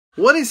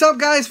What is up,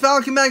 guys?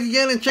 Falcon back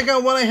again, and check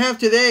out what I have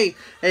today.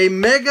 A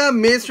Mega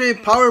Mystery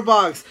Power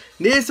Box.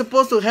 This is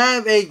supposed to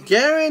have a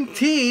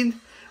guaranteed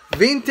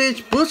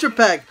vintage booster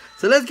pack.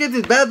 So let's get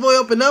this bad boy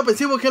opened up and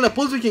see what kind of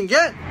pulls we can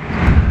get.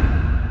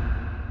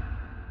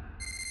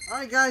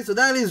 Alright guys, so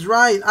that is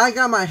right. I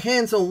got my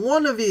hands on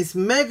one of these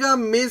Mega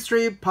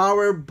Mystery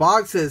Power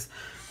Boxes.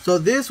 So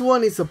this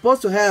one is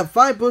supposed to have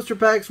 5 booster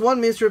packs, 1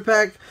 mystery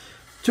pack,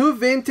 2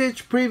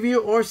 vintage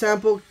preview or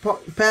sample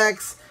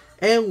packs,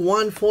 and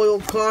 1 foil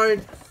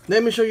card.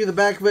 Let me show you the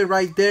back of it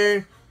right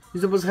there.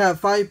 You're supposed to have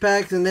 5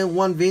 packs and then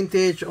 1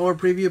 vintage or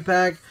preview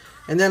pack,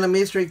 and then a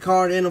mystery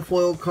card and a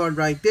foil card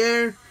right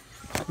there.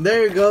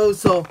 There you go.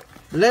 So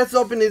let's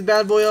open this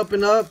bad boy up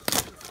and up.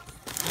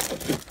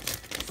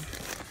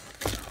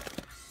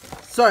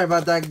 Sorry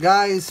about that,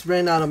 guys.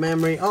 Ran out of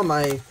memory on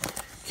my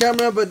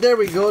camera, but there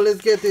we go.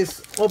 Let's get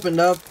this opened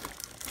up.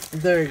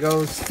 There it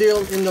goes.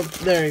 Still in the,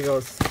 there it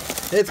goes.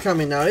 It's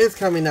coming out. It's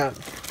coming out.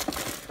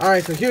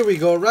 Alright, so here we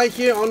go. Right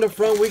here on the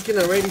front, we can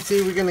already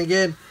see we're gonna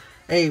get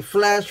a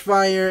Flash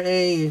Fire,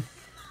 a,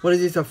 what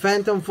is this, a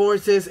Phantom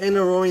Forces, and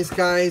a Roaring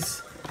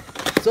Skies.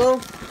 So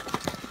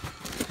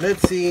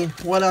let's see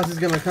what else is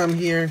gonna come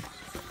here.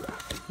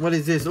 What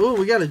is this? Oh,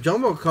 we got a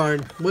jumbo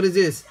card. What is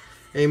this?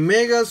 A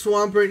Mega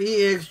Swampert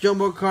EX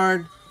jumbo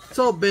card. It's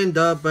all bent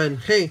up, but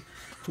hey,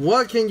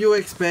 what can you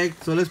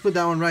expect? So let's put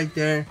that one right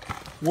there.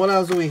 What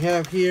else do we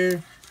have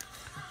here?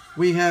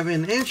 We have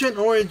an Ancient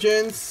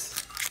Origins.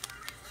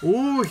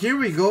 Ooh, here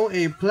we go.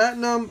 A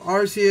Platinum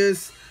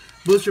Arceus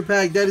booster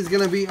pack. That is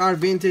going to be our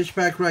vintage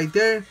pack right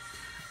there.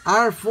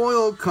 Our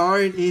foil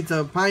card, it's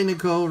a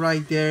Pinnacle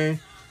right there.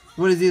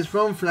 What is this?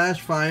 From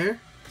Flash Fire.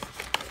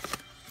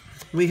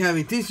 We have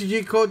a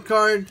TCG code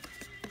card.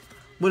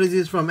 What is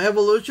this? From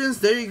Evolutions.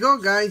 There you go,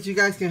 guys. You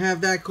guys can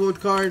have that code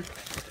card.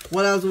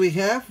 What else do we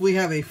have? We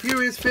have a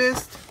Furious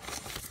Fist.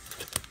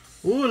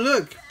 Ooh,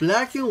 look.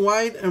 Black and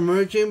white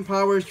emerging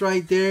powers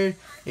right there.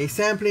 A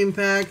sampling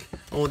pack.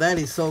 Oh, that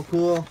is so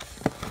cool.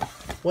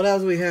 What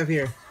else do we have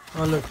here?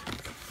 Oh, look.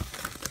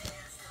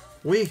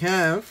 We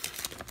have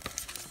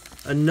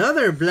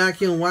another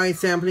black and white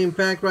sampling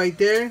pack right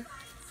there.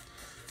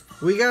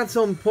 We got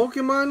some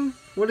Pokemon.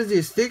 What is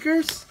this?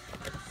 Stickers?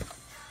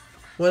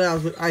 What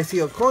else? I see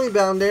a coin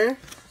down there.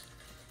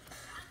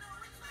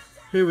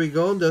 Here we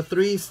go. The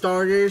 3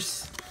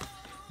 starters.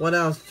 What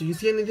else? Do you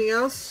see anything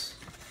else?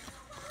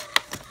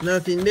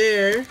 Nothing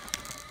there.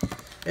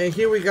 And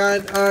here we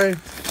got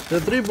the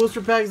 3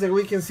 booster packs that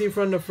we can see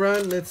from the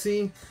front. Let's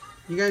see.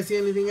 You guys see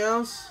anything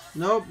else?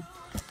 Nope.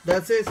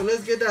 That's it. So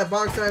let's get that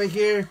box out of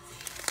here.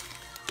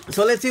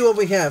 So let's see what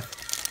we have.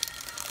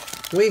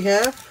 We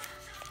have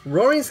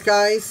Roaring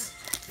Skies,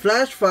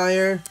 Flash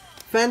Fire,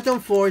 Phantom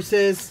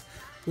Forces.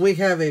 We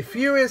have a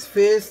Furious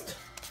Fist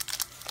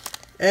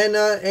and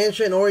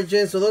Ancient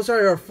Origins. So those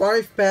are our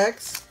 5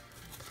 packs.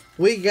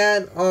 We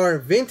got our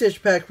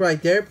vintage pack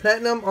right there,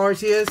 Platinum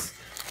Arceus.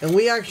 And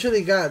we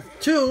actually got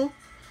 2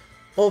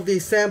 of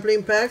these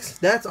sampling packs.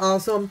 That's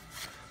awesome.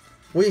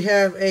 We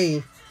have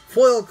a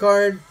foil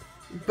card,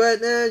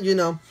 but you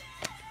know.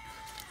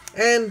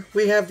 And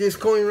we have this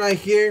coin right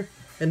here.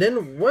 And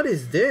then what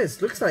is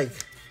this? Looks like,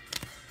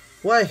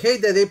 well, I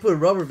hate that they put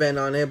rubber band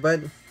on it, but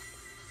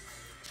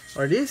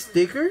are these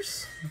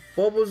stickers?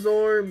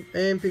 Bulbasaur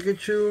and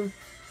Pikachu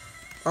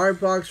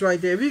art box right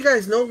there. If you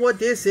guys know what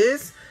this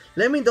is,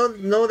 let me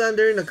know down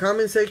there in the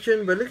comment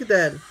section. But look at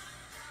that.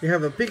 We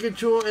have a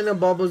Pikachu and a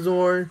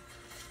Bulbasaur.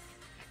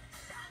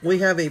 We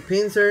have a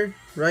Pinsir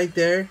right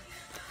there.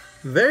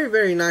 Very,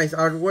 very nice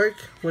artwork.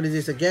 What is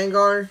this? A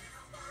Gengar.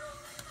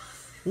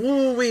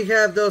 Ooh, we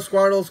have the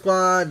Squirtle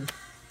Squad.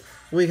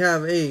 We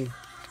have a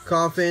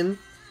Coffin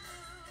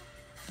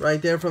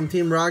right there from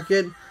Team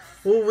Rocket.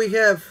 Ooh, we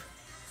have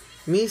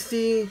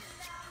Misty.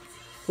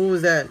 Who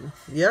was that?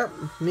 Yep,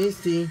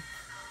 Misty.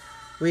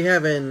 We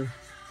have an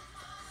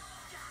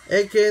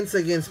Ekans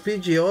against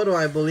Pidgeotto,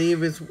 I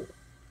believe.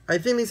 I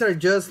think these are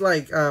just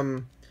like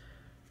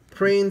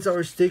prints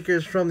or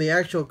stickers from the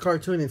actual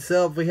cartoon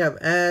itself. We have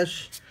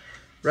Ash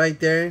right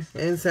there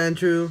and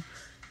Sandshrew,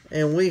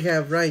 and we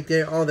have right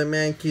there all the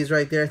Mankeys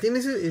right there. I think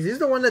this is this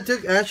the one that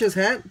took Ash's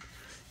hat?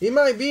 It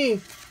might be,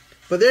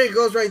 but there it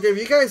goes right there. If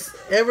you guys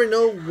ever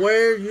know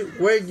where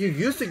you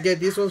used to get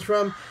these ones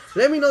from,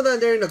 let me know down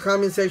there in the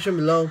comment section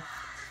below.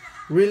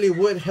 Really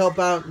would help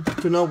out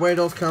to know where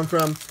those come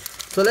from.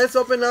 So let's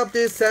open up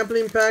these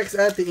sampling packs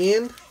at the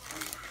end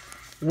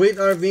with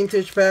our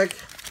vintage pack.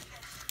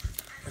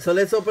 So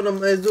let's open them.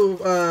 Let's do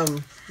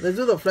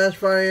the Flash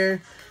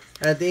Fire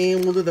at the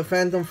end. We'll do the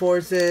Phantom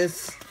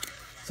Forces.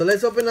 So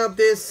let's open up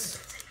these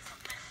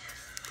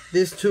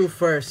 2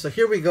 first. So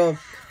here we go.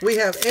 We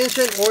have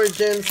Ancient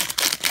Origins.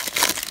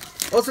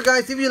 Also,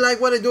 guys, if you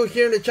like what I do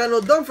here in the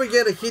channel, don't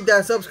forget to hit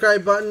that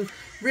subscribe button.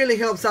 Really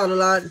helps out a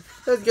lot.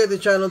 Let's get the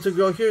channel to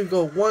grow. Here we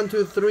go. 1,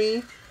 2,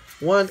 3.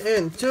 1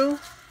 and 2.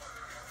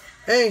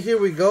 And here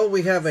we go.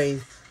 We have a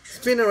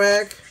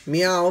Spinarak,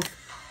 Meowth,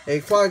 a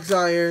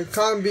Quagsire,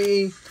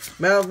 Combi,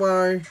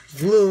 Malvar,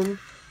 Gloom.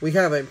 We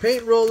have a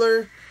Paint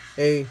Roller,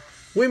 a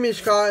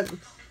Wimishcot,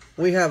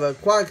 We have a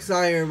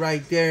Quagsire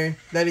right there.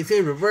 That is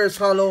a reverse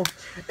holo.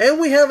 And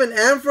we have an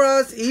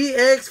Ampharos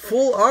EX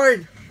full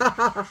art.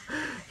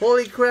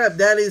 Holy crap,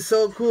 that is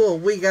so cool.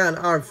 We got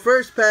our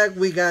first pack.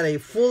 We got a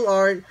full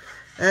art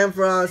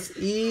Ampharos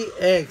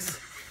EX.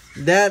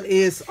 That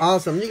is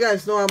awesome. You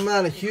guys know I'm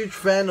not a huge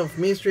fan of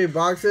mystery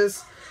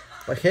boxes.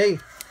 But hey,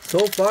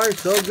 so far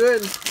so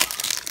good.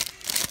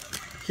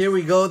 Here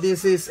we go.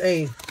 This is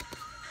a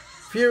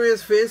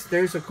Furious Fist.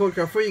 There's a code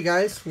card for you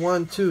guys.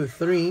 1, 2,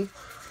 3.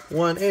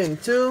 1 and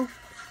 2.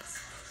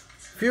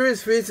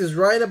 Furious Fist is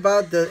right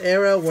about the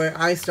era where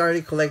I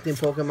started collecting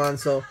Pokemon.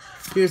 So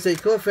here's a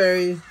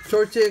Clefairy,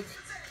 Torchic,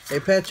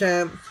 a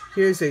Pechamp.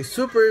 Here's a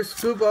Super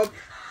Scoop Up.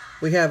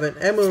 We have an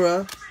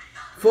Emura,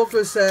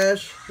 Focus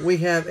Sash. We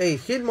have a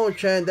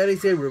Hitmonchan. That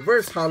is a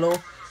reverse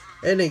holo.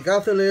 And a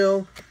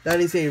Gothitelle. That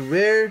is a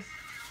rare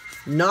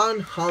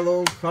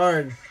non-holo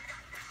card.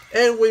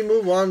 And we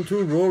move on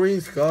to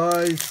Roaring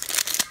Skies.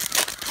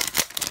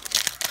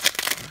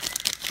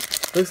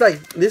 Looks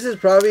like this is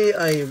probably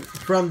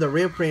from the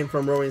reprint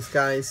from Roaring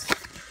Skies.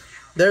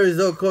 There is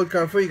no code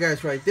card for you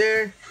guys right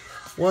there.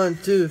 1,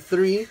 2,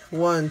 3,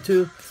 1,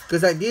 2.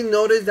 Because I did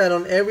notice that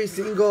on every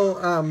single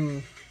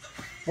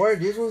what are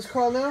these ones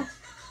called now?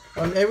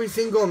 On every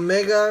single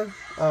Mega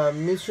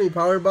Mystery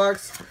Power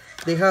Box,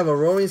 they have a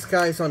Roaring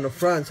Skies on the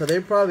front. So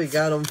they probably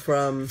got them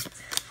from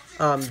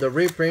the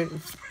reprint.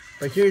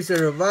 But here's a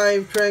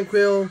Revive,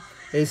 Tranquil,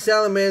 a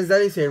Salamence.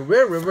 That is a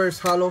rare reverse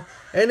holo.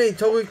 And a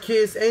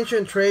Togekiss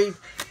Ancient Trait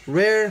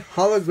rare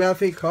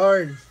holographic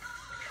card.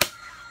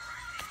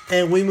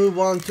 And we move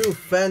on to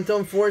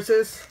Phantom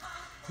Forces,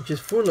 which is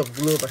full of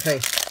glue, but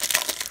hey,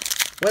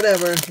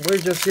 whatever. We're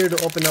just here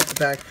to open up the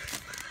pack.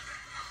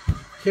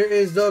 Here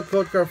is the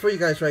code card for you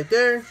guys right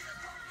there.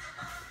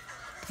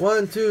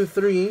 1, 2,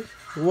 3,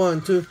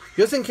 1, 2.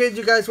 Just in case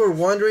you guys were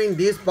wondering,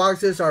 these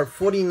boxes are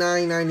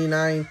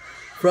 $49.99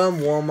 from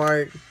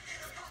Walmart.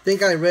 I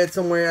think I read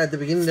somewhere at the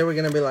beginning they were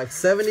gonna be like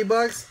 70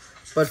 bucks.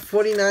 But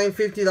 $49,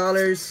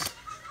 $50,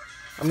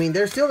 I mean,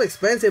 they're still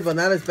expensive, but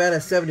not as bad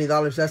as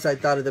 $70, as I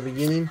thought at the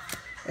beginning.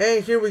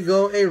 And here we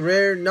go, a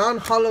rare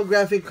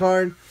non-holographic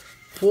card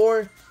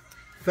for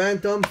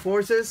Phantom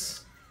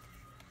Forces.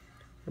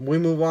 And we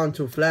move on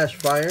to Flash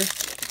Fire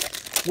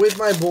with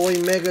my boy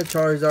Mega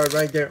Charizard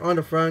right there on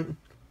the front.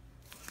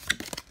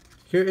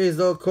 Here is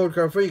the code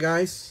card for you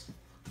guys.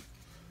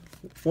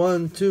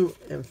 1, 2,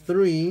 and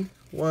 3.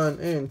 1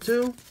 and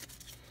 2.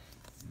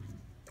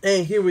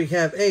 And here we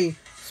have a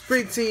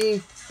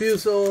Spritzee,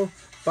 Bucel,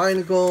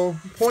 Binacle,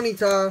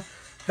 Ponyta,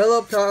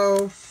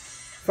 Heloptile,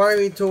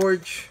 Fiery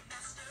Torch,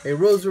 a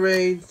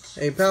Roserade,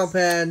 a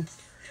Palpad,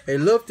 a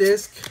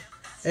Luftdisk,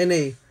 and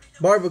a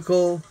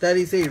Barbacle. That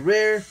is a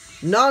rare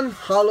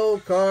non-holo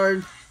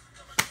card.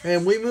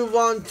 And we move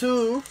on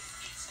to,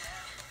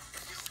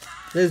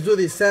 let's do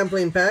these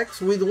sampling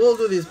packs. We will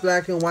do this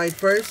black and white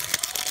first.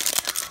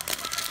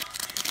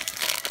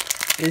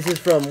 This is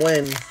from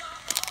when?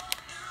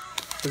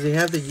 Does he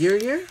have the year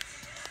here?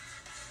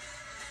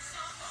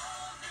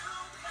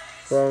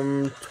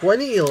 From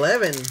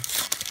 2011.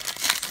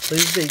 So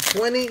this is a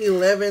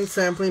 2011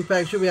 sampling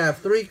pack. Should we have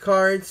 3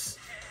 cards?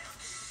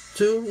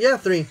 2? Yeah,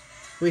 3.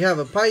 We have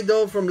a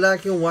Pido from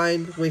Black and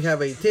White. We have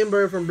a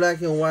Timber from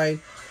Black and White.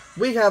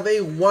 We have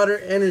a Water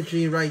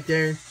Energy right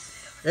there.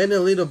 And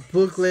a little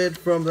booklet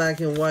from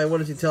Black and White. What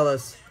does it tell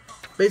us?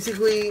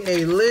 Basically,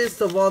 a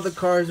list of all the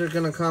cards that are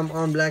going to come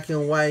on Black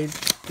and White.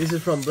 This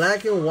is from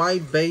Black and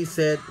White base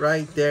set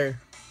right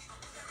there.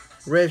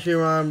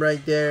 Reshiram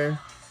right there.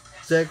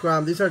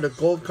 Zekrom. These are the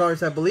gold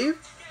cards, I believe.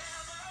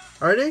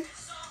 Are they?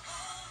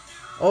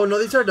 Oh no,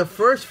 these are the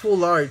first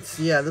full arts.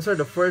 Yeah, those are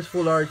the first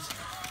full arts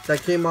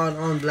that came out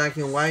on Black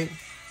and White.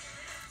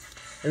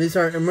 And these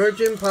are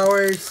Emerging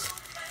Powers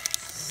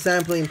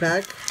sampling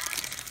pack.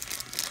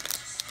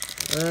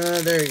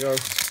 There he goes.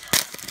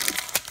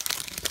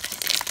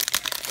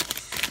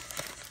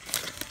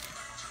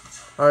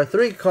 Our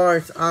 3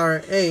 cards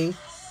are a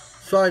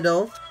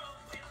Swallow,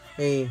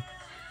 a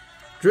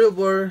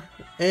Drillbur,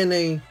 and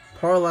a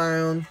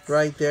Parlion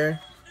right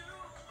there.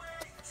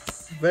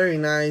 Very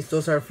nice.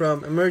 Those are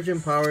from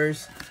Emerging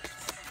Powers.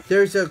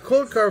 There's a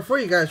code card for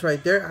you guys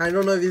right there. I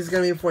don't know if this is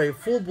going to be for a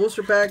full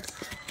booster pack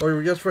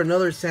or just for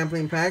another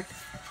sampling pack.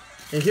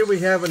 And here we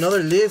have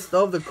another list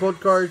of the code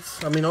cards.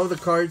 I mean, all the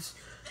cards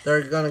that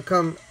are going to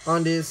come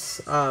on this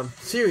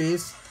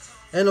series.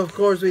 And of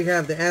course, we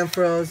have the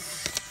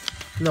Ampharos.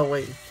 No,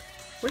 wait.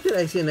 Where did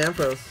I see an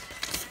Ampharos?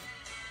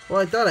 Well,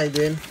 I thought I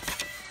did.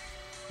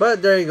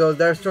 But there you go.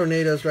 There's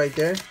Tornadoes right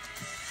there.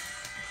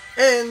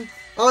 And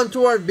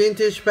onto our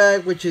vintage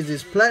pack, which is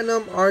this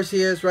Platinum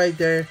RCS right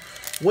there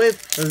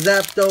with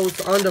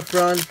Zapdos on the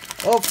front.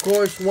 Of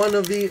course, one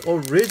of the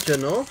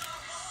original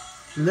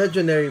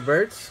legendary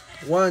birds.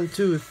 1,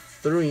 2,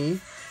 3,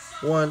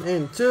 1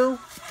 and 2.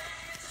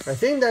 I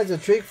think that's a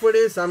trick for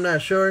this. I'm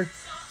not sure.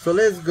 So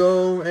let's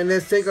go and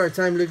let's take our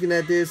time looking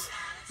at this.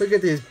 Look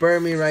at this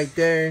Burmy right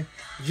there.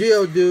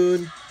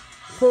 Geodude.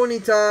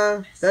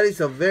 Ponyta. That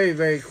is a very,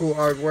 very cool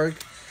artwork.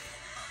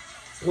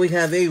 We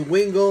have a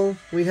Wingull.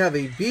 We have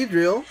a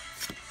Beedrill.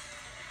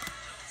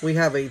 We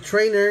have a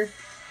trainer,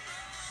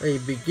 a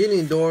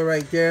beginning door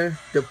right there,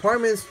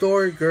 department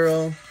store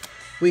girl.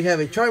 We have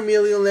a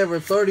Charmeleon level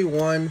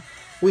 31.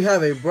 We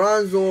have a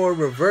Bronzor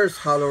reverse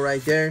holo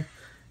right there.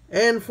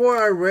 And for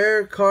our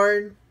rare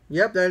card,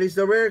 yep, that is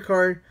the rare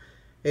card,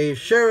 a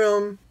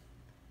Sharon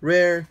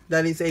rare,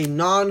 that is a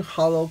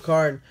non-holo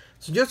card.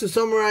 So just to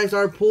summarize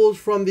our pulls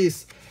from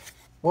this,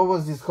 what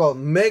was this called?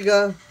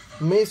 Mega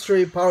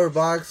Mystery Power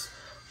Box.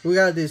 We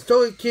got this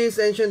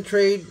Togekiss Ancient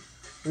Trade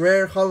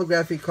rare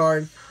holographic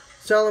card,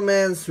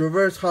 Salamence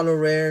reverse holo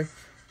rare.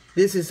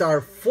 This is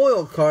our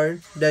foil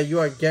card that you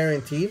are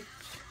guaranteed.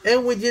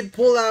 And we did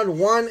pull out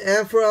one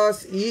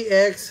Ampharos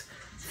EX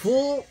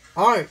full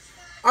art.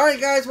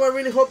 Alright guys, well I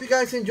really hope you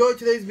guys enjoyed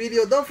today's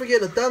video. Don't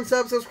forget to thumbs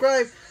up,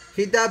 subscribe,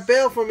 hit that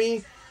bell for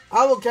me.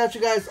 I will catch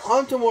you guys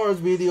on tomorrow's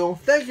video.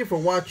 Thank you for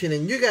watching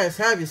and you guys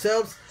have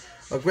yourselves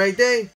a great day.